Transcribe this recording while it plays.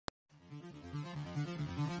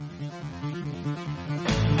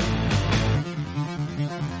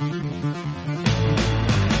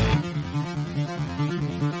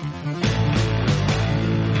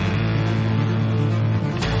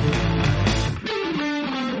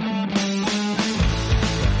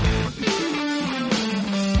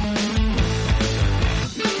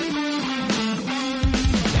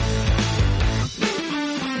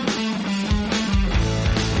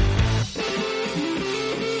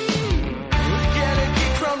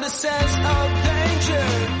sense of danger.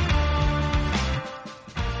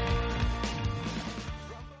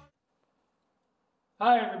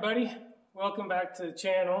 Hi everybody, welcome back to the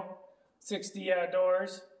channel, 6D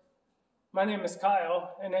Outdoors. My name is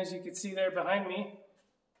Kyle, and as you can see there behind me,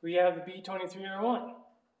 we have the B2301.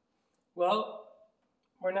 Well,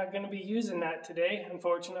 we're not going to be using that today,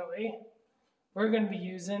 unfortunately. We're going to be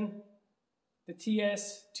using the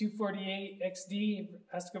TS248 XD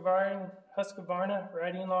Husqvarna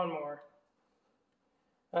riding lawnmower.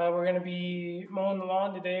 We're going to be mowing the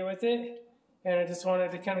lawn today with it, and I just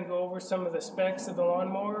wanted to kind of go over some of the specs of the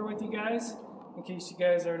lawnmower with you guys, in case you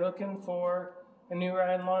guys are looking for a new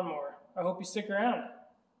riding lawnmower. I hope you stick around.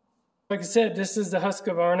 Like I said, this is the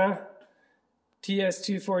Husqvarna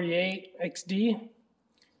TS248 XD.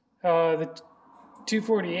 The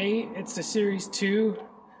 248, it's the Series 2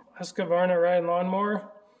 Husqvarna riding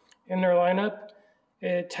lawnmower in their lineup.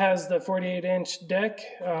 It has the 48-inch deck.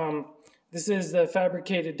 This is the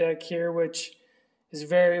fabricated deck here, which is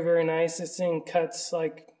very, very nice. This thing cuts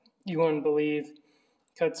like you wouldn't believe.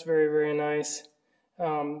 Cuts very, very nice.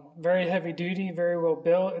 Very heavy duty, very well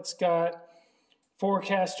built. It's got 4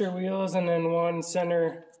 caster wheels and then 1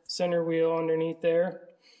 center wheel underneath there.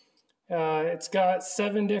 It's got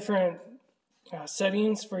 7 different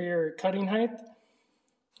settings for your cutting height.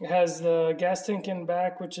 It has the gas tank in the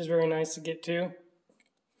back, which is very nice to get to.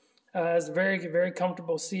 It has a very, very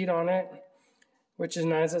comfortable seat on it, which is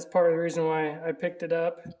nice. That's part of the reason why I picked it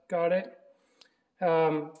up, got it.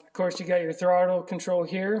 Of course, you got your throttle control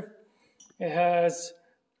here. It has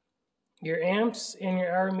your amps and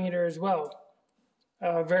your hour meter as well.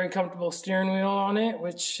 Very comfortable steering wheel on it,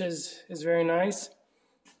 which is very nice.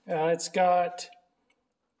 It's got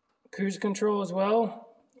cruise control as well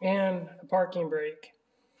and a parking brake.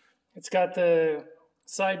 It's got the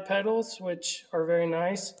side pedals, which are very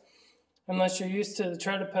nice, unless you're used to the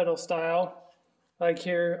tread pedal style, like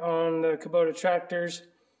here on the Kubota tractors.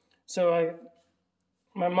 So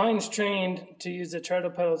my mind's trained to use the tread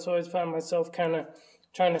pedal, so I always find myself kind of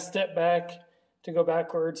trying to step back to go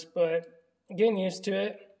backwards, but getting used to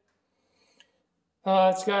it.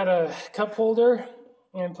 It's got a cup holder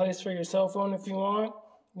and place for your cell phone if you want.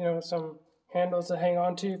 You know, some handles to hang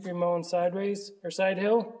on to if you're mowing sideways or side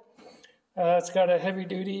hill. It's got a heavy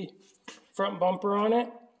duty front bumper on it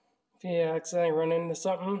if you accidentally run into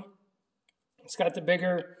something. It's got the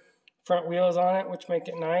bigger front wheels on it, which make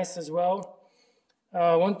it nice as well.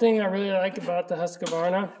 One thing I really like about the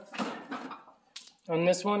Husqvarna, on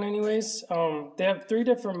this one anyways, they have 3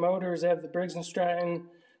 different motors. They have the Briggs & Stratton,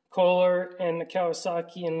 Kohler, and the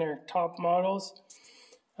Kawasaki in their top models.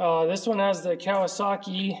 This one has the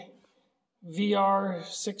Kawasaki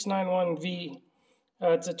VR691V.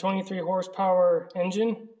 It's a 23 horsepower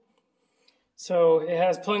engine. So it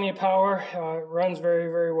has plenty of power. It runs very,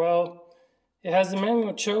 very well. It has the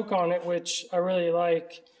manual choke on it, which I really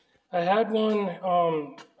like. I had one,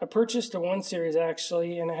 I purchased a 1 Series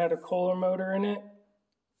actually, and it had a Kohler motor in it.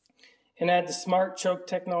 And it had the smart choke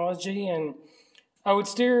technology, and I would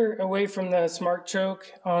steer away from the smart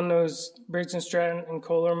choke on those Briggs & Stratton and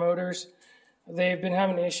Kohler motors. They've been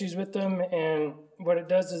having issues with them, and what it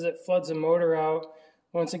does is it floods the motor out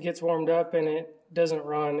once it gets warmed up and it doesn't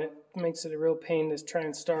run. It makes it a real pain to try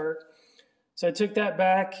and start. So I took that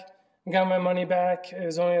back and got my money back. It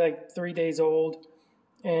was only like 3 days old,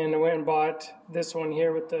 and I went and bought this one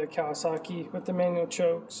here with the Kawasaki with the manual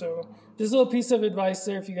choke. So just a little piece of advice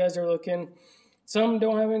there if you guys are looking. Some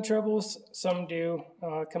don't have any troubles, some do,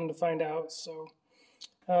 come to find out. So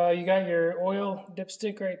you got your oil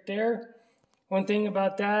dipstick right there. One thing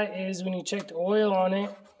about that is when you check the oil on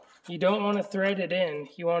it, you don't want to thread it in.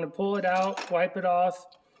 You want to pull it out, wipe it off,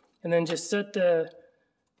 and then just set the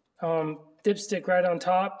dipstick right on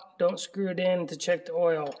top. Don't screw it in to check the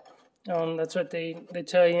oil. That's what they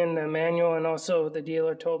tell you in the manual, and also the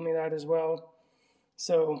dealer told me that as well.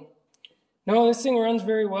 So, no, this thing runs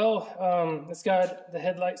very well. It's got the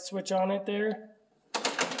headlight switch on it there.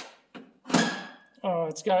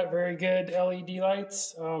 It's got very good LED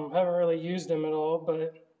lights. Haven't really used them at all,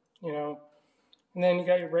 but, you know. And then you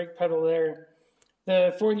got your brake pedal there.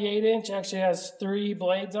 The 48-inch actually has 3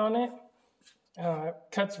 blades on it.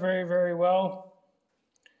 Cuts very, very well.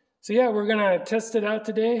 So yeah, we're going to test it out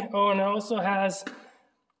today. Oh, and it also has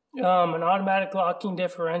an automatic locking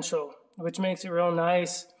differential, which makes it real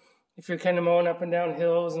nice if you're kind of mowing up and down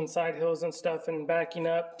hills and side hills and stuff and backing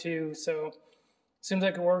up too. So seems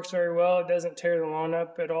like it works very well. It doesn't tear the lawn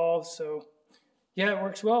up at all. So yeah, it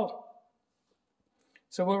works well.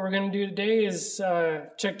 So what we're going to do today is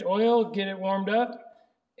check the oil, get it warmed up,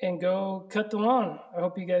 and go cut the lawn. I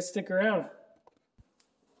hope you guys stick around.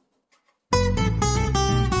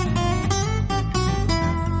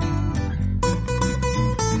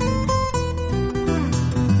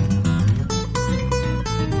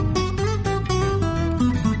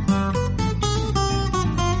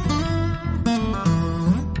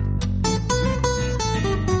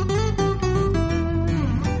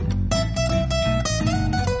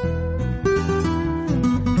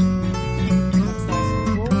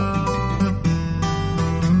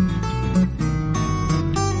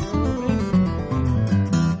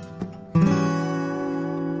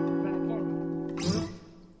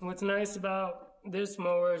 what's nice about this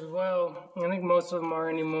mower as well, I think most of them are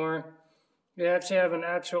anymore, you actually have an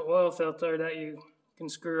actual oil filter that you can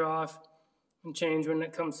screw off and change when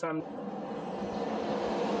it comes time.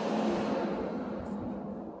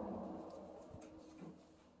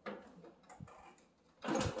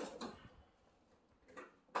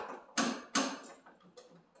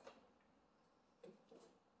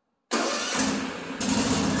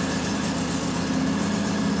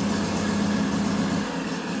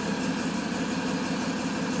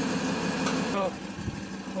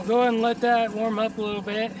 We'll go ahead and let that warm up a little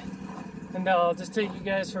bit, and I'll just take you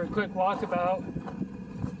guys for a quick walkabout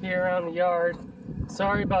here around the yard.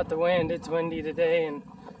 Sorry about the wind, it's windy today, and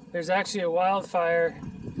there's actually a wildfire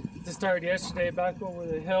that started yesterday back over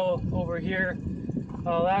the hill over here.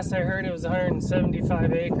 Last I heard it was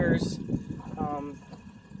 175 acres.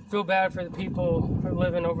 Feel bad for the people who are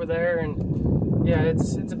living over there, and yeah,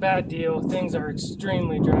 it's a bad deal. Things are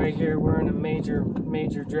extremely dry here. We're in a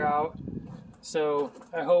major drought. So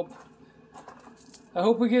I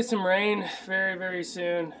hope we get some rain very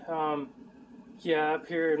soon. Yeah, up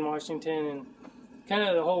here in Washington and kind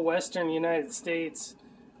of the whole western United States,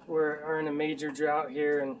 are in a major drought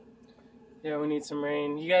here, and yeah, we need some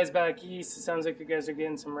rain. You guys back east, it sounds like you guys are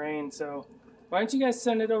getting some rain. So why don't you guys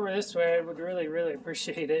send it over this way? I would really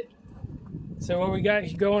appreciate it. So what we got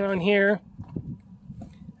going on here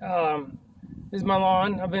is my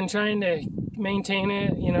lawn. I've been trying to maintain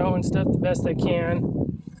it, you know, and stuff the best I can.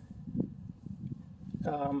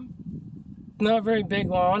 Not a very big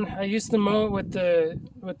lawn. I used to mow it with the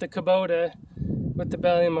Kubota, with the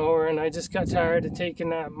belly mower, and I just got tired of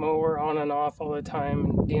taking that mower on and off all the time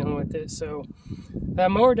and dealing with it. So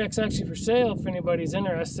that mower deck's actually for sale if anybody's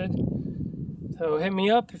interested. So hit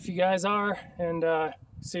me up if you guys are, and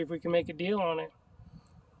see if we can make a deal on it.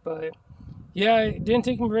 But yeah, it didn't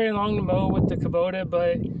take me very long to mow with the Kubota,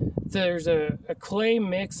 but there's a clay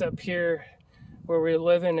mix up here where we're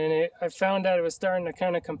living in it. I found out it was starting to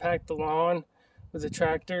kind of compact the lawn with the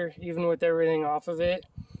tractor, even with everything off of it,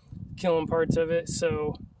 killing parts of it.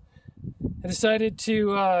 So I decided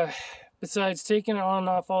to, besides taking it on and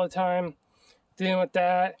off all the time, dealing with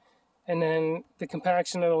that, and then the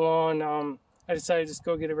compaction of the lawn, I decided to just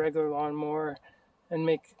go get a regular lawnmower and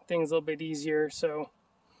make things a little bit easier. So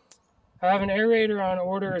I have an aerator on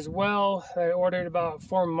order as well. I ordered about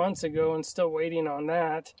 4 months ago and still waiting on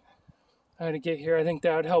that to get here. I think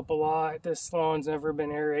that would help a lot. This lawn's never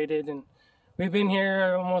been aerated, and we've been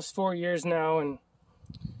here almost 4 years now, and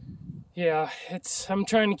yeah, I'm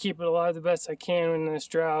trying to keep it alive the best I can in this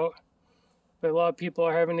drought. But a lot of people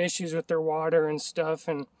are having issues with their water and stuff,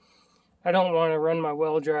 and I don't want to run my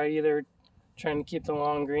well dry either, trying to keep the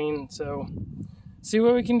lawn green. So see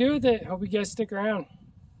what we can do with it. Hope you guys stick around.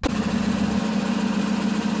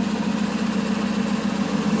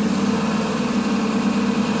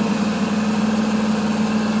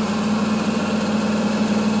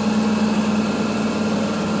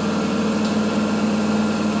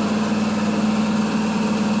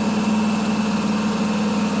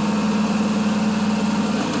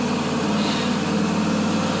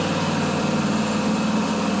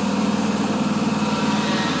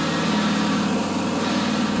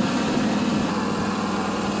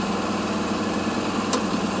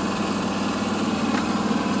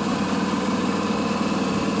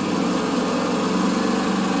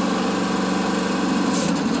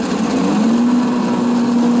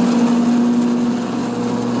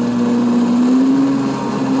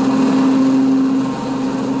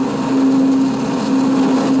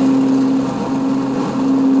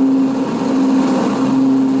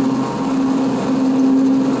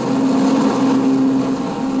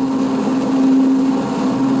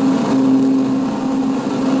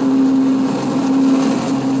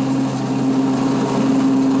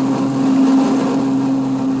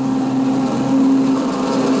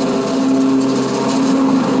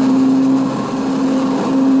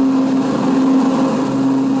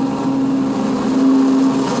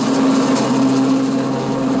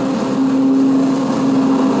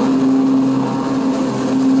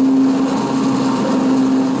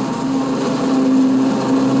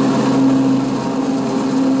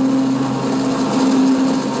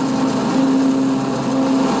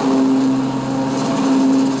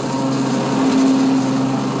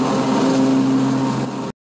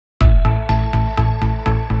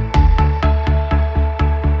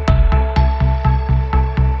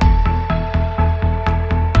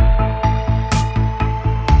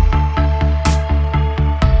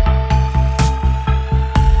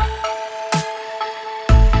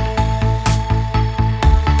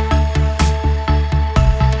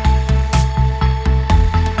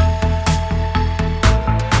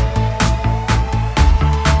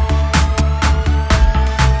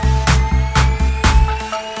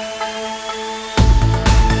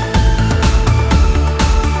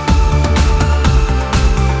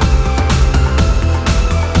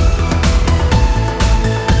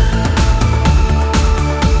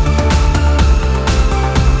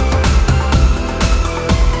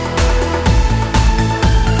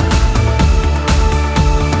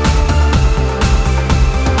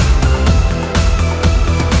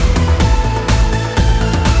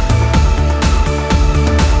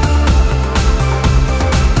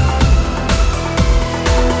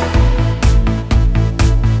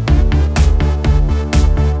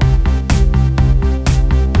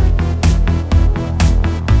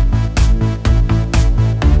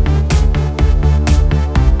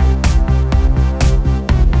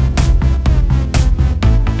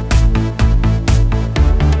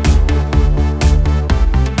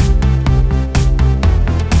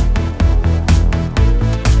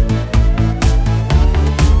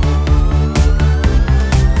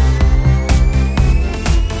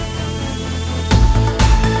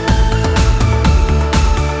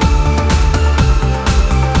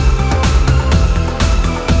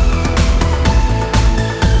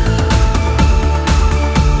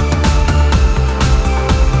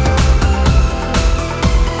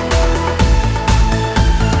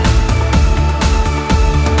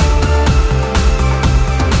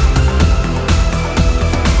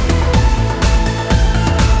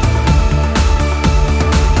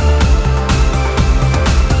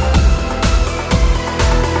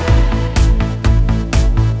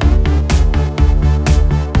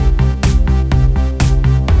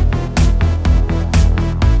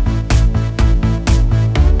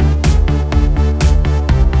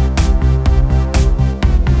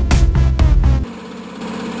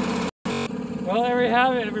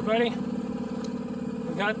 have it, everybody.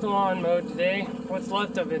 We got the lawn mowed today. What's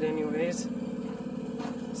left of it anyways.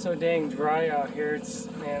 It's so dang dry out here. It's,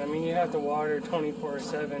 man, I mean, you have to water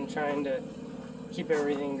 24/7 trying to keep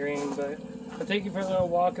everything green. But I'll take you for a little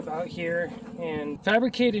walk about here. And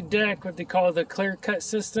fabricated deck, what they call the clear cut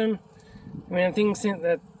system. I mean, I think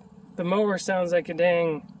that the mower sounds like a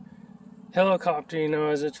dang helicopter, you know,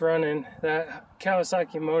 as it's running. That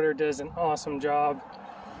Kawasaki motor does an awesome job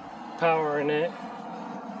powering it.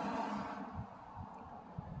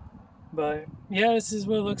 But yeah, this is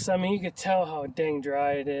what it looks. I mean, you could tell how dang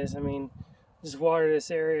dry it is. I mean, just water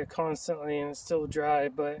this area constantly and it's still dry.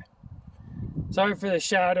 But sorry for the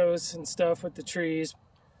shadows and stuff with the trees.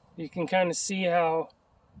 You can kind of see how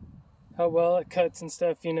well it cuts and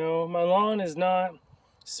stuff, you know. My lawn is not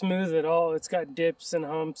smooth at all. It's got dips and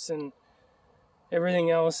humps and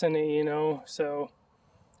everything else in it, you know. So,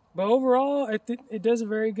 but overall, it does a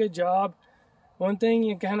very good job. One thing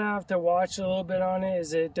you kind of have to watch a little bit on it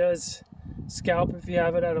is it does scalp if you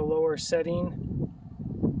have it at a lower setting.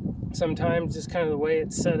 Sometimes just kind of the way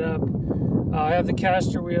it's set up. I have the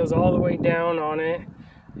caster wheels all the way down on it,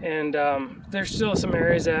 and there's still some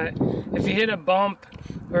areas that if you hit a bump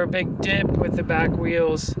or a big dip with the back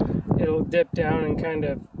wheels, it'll dip down and kind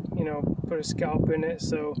of, you know, put a scalp in it.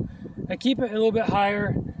 So I keep it a little bit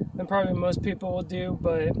higher than probably most people will do,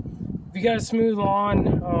 but if you got a smooth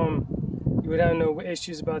lawn, you would have no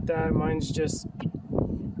issues about that. Mine's just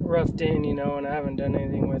roughed in, you know, and I haven't done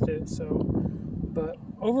anything with it. So, but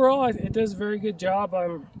overall, it does a very good job.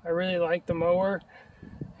 I really like the mower,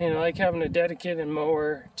 and I like having a dedicated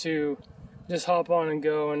mower to just hop on and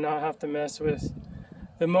go and not have to mess with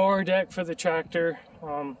the mower deck for the tractor.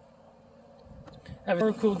 Have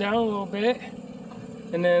it cool down a little bit,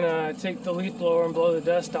 and then take the leaf blower and blow the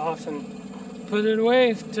dust off and put it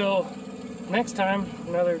away till next time,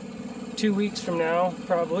 another 2 weeks from now,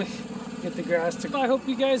 probably, get the grass to. I hope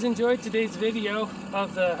you guys enjoyed today's video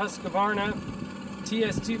of the Husqvarna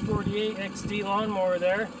TS248 XD lawnmower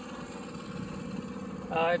there.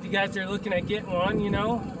 If you guys are looking at getting one, you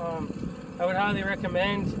know, I would highly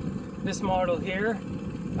recommend this model here,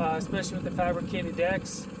 especially with the fabricated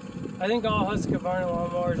decks. I think all Husqvarna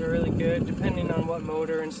lawnmowers are really good, depending on what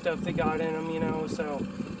motor and stuff they got in them, you know. So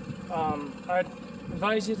I'd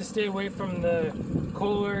advise you to stay away from the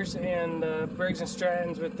Kohlers and the Briggs &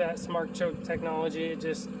 Strattons with that smart choke technology. I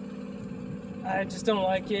just don't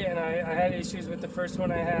like it, and I had issues with the first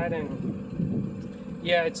one I had, and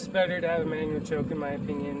yeah, it's just better to have a manual choke in my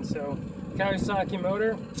opinion. So Kawasaki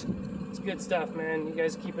motor, it's good stuff, man. You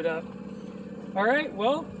guys keep it up. All right,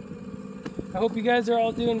 well, I hope you guys are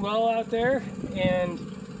all doing well out there and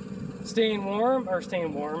staying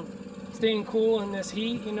cool in this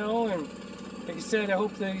heat, you know. And like I said, I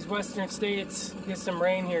hope these western states get some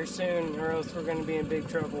rain here soon, or else we're going to be in big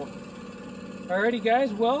trouble. Alrighty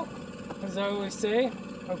guys, well, as I always say,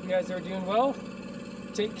 hope you guys are doing well.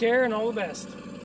 Take care and all the best.